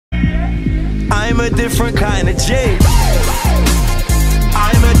a different kind of J.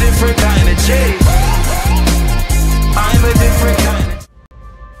 I'm a different kind of J. I'm a different kind of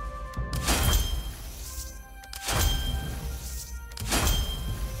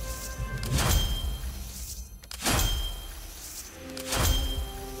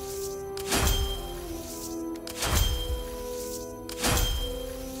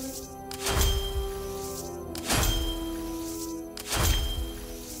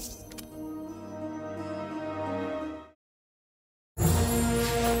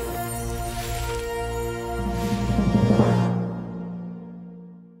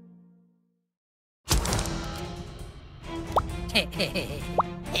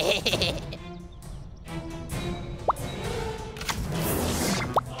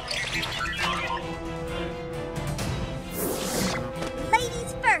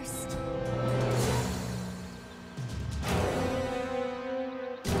Ladies first.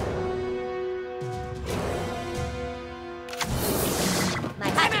 My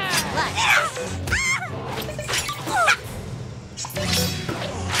pocket's blood.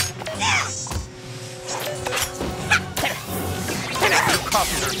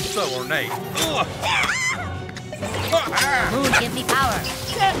 Copies are so ornate. Moon, give me power.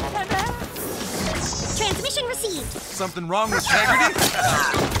 Transmission received. Something wrong with TEGRIDY?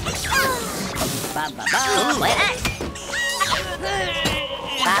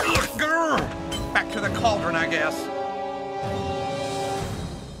 Grr. Back to the cauldron, I guess.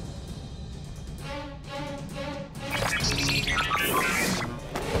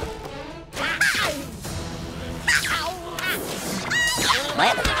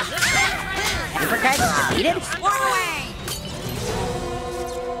 What? Supercard defeated?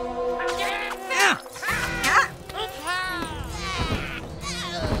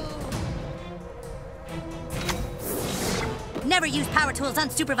 Never use power tools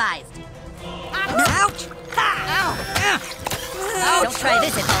unsupervised. Ouch! Ow! Don't try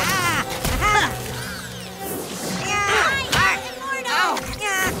this at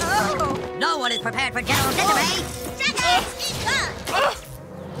home. No one is prepared for General Disobey.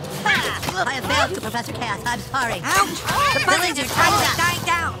 I have failed you, Professor Chaos. I'm sorry. Ouch! The villains are dying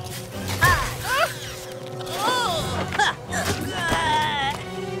down.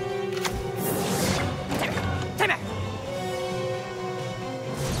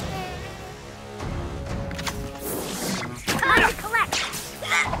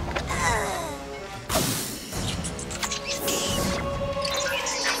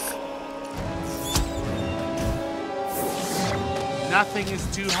 Nothing is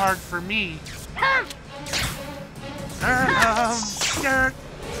too hard for me.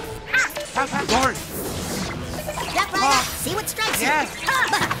 Lord. See what strikes you. Yes.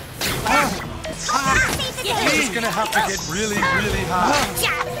 This is gonna have to get really, really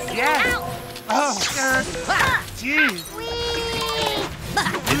high. Yes. Oh, jeez.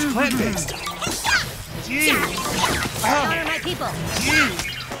 It's plant-based. Jeez. How are my people? Jeez.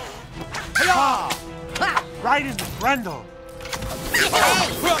 Right in the grundle.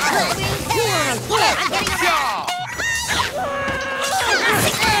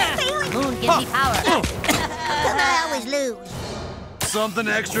 Moon gives me power. I always lose. Something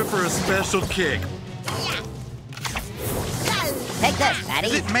extra for a special kick. Take this, Patty.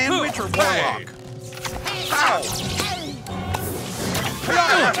 Is it man-witch or warlock?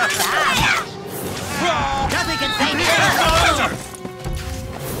 Nothing can save me.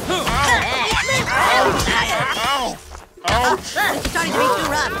 It's starting to be too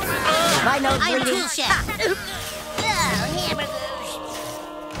rough. My nose bleeding. I'm tool chef.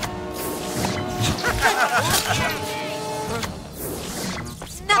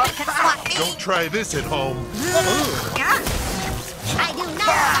 Nothing can swat me. Don't try this at home. I do not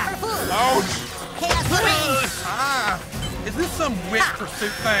offer food. Ouch! Chaos reigns. Is this some witch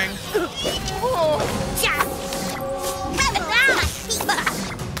pursuit thing?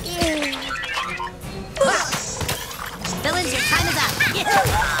 Villains, your time is up.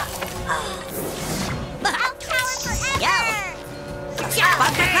 I'll power forever.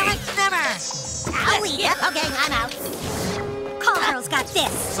 Bunker current never. Oh, yeah. Okay, I'm out. Call girl's got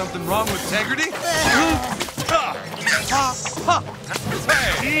this. Something wrong with TEGRIDY?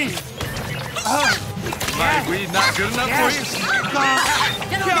 Jeez. My weed not good enough for you?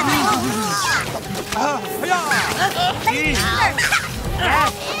 Jeez.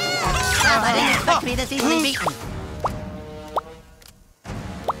 I didn't expect to be this easily beaten.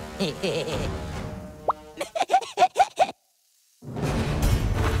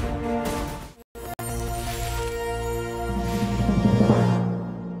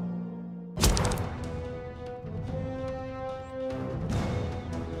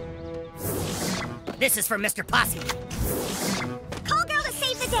 This is for Mr. Posse. Call girl to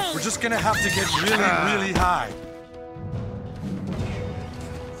save the day. We're just gonna have to get really high.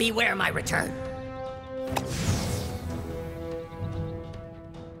 Beware my return.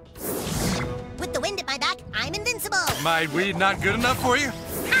 With the wind at my back, I'm invincible. My weed not good enough for you?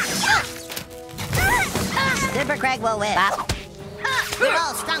 Super Craig will win. We're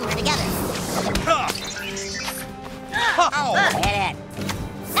all stronger together.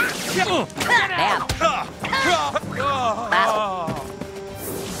 Hit it. Bam.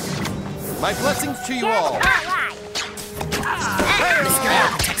 My blessings to you all. This girl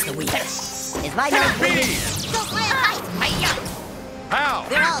protects the weak. Is my nose bleeding? Go play a fight. How?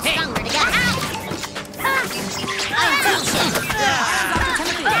 We're all stronger together.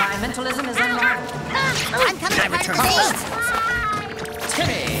 Environmentalism is unrivaled. I'm coming to return part home.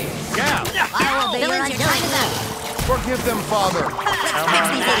 Timmy. Yeah. I will be your undoing. Forgive them, Father. Fix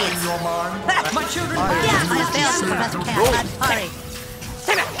these idiots. My children I failed, Professor Cat. I'm sorry.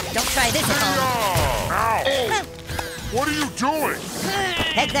 Don't try this at home. What are you doing?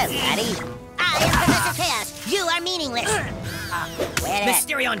 Take this, Daddy. I am Professor Chaos. You are meaningless. Wait it.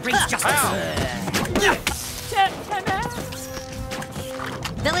 Mysterion brings justice.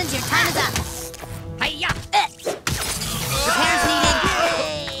 Villains, your time is up. Hiya! Repairs needed.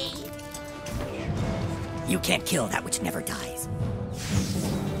 You can't kill that which never dies.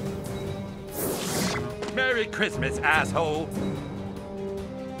 Merry Christmas, asshole.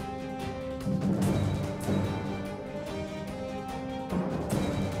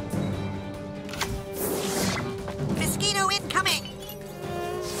 Mosquito incoming!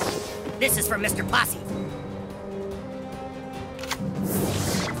 This is for Mr. Posse.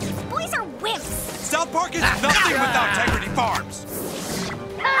 Boys are wimps. South Park is nothing without Integrity Farms.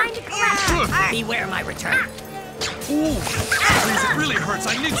 Beware my return. Ooh, please, it really hurts.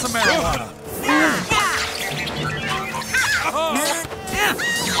 I need some marijuana.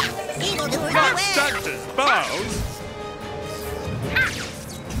 Evildoers Not beware. Texas bows.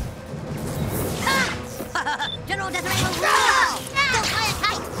 General Desiree will rule. Don't play it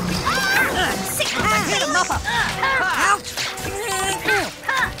tight. Sick. Hit him up. Ouch.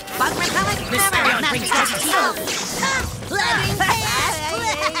 Bug repellent. Mysterion brings justice. Blooding chaos.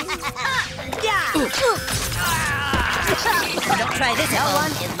 Don't try this. No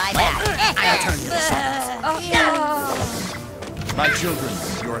one in my back. I return to the shadows. My children,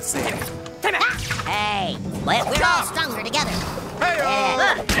 you're safe. Hey, we're all stronger together.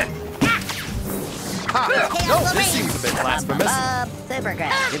 No, this seems a bit blasphemous.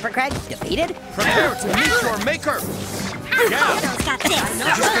 Super Craig defeated? Prepare to meet your maker. Yeah. We're just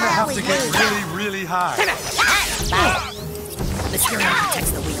gonna have to get really high. Mysterion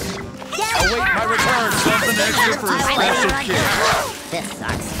protects the weak. Await my return. Something extra for a special kid. This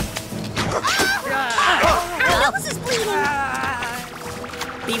sucks. Nose is bleeding.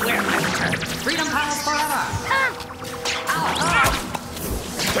 Beware my return. Freedom powers forever.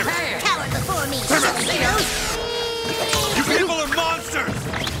 Hey! Coward before me, silly heroes. You people are monsters!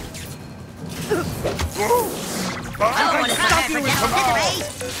 No one is prepared for General Desiree.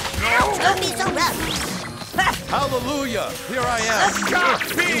 Don't be so rough. Hallelujah. Here I am.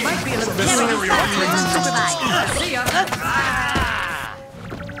 You might be a little bit See ya!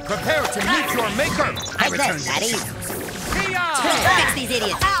 Prepare to meet your maker. Take this, Daddy. Fix these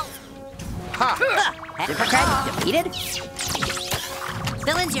idiots. Ha. Super Craig defeated?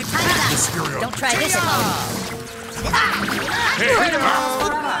 Villains, your time is up. Don't try this at home.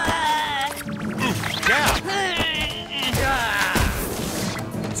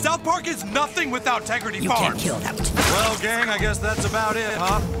 South Park is nothing without Integrity You can't Farms. kill that which Well, gang, I guess that's about it,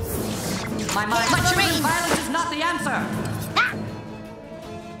 huh? My children, violence is not the answer.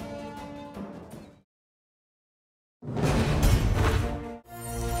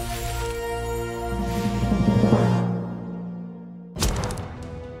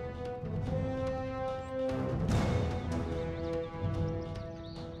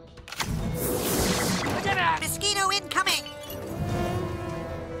 Mosquito incoming!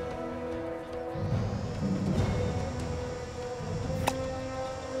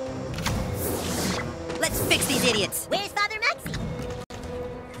 Let's fix these idiots. Where's Father Maxie?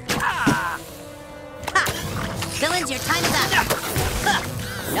 Villains, your time is up.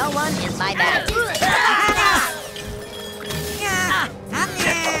 No one is my back.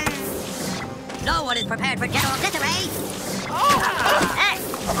 No one is prepared for General Desiree.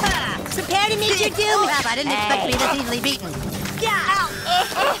 Prepare to meet your doom. Crap, I didn't expect to be this easily beaten.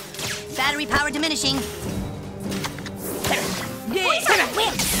 Battery power diminishing. We're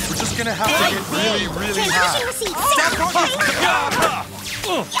just gonna have to get really high. Transmission received. South Park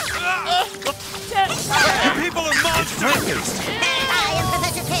is... plant-based. I am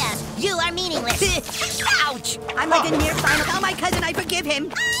Professor Chaos. You are meaningless. Ouch! I'm like a near final. Tell my cousin I forgive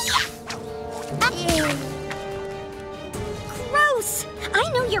him. Gross!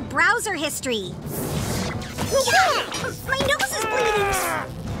 I know your browser history. My nose is bleeding.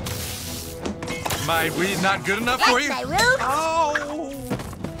 My weed not good enough for you? That's my rude. Oh!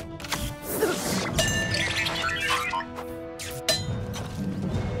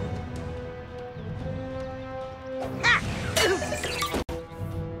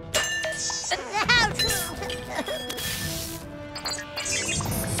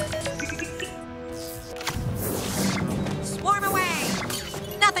 Swarm away!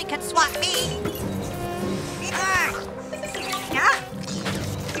 Nothing can swat me!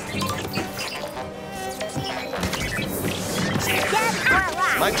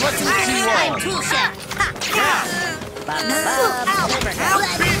 My button's too I'm long. tool shed.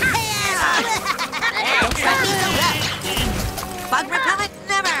 Bug repellent,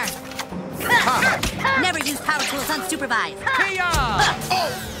 never! Never use power tools unsupervised.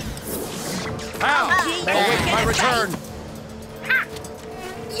 Ow! Await my return.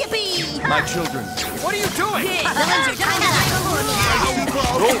 Yippee! My children. What are you doing? Villains are trying to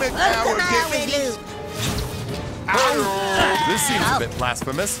Ultimate power defeat. This seems a bit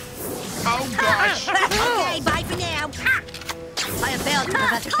blasphemous. Oh gosh! Okay, bye for now. I have failed to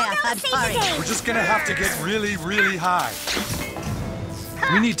Professor Chaos. I'm sorry. We're just gonna have to get really, really high.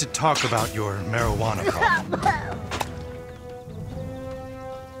 We need to talk about your marijuana problem.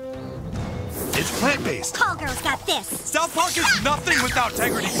 It's plant-based. Call girl's got this. South Park is nothing without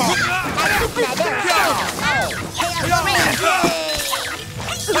Tegrity Punk.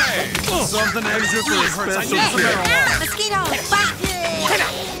 Hey, something extra for his hurts. I need some marijuana. Mosquito, bite!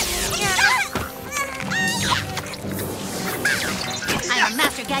 I'm a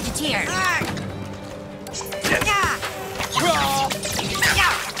master gadgeteer.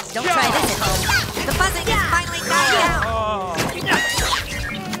 Don't try this at home. The buzzing is finally dying out.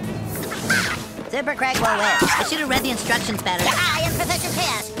 Zipper crack will win. I should have read the instructions better. I am Professor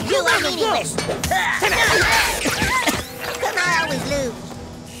Chaos. You are meaningless. I always lose.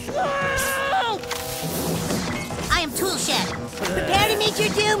 I am tool shed. Prepare to meet your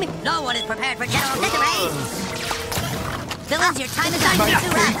doom. No one is prepared for general disarray. Villains, your time is up.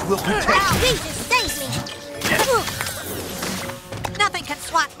 Will protect you. Jesus, save me. Nothing can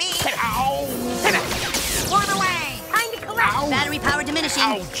swat me. Swarm away. Time to collect. Battery power diminishing.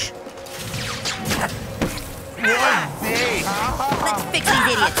 Ouch! Let's fix these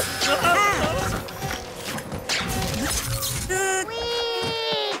idiots.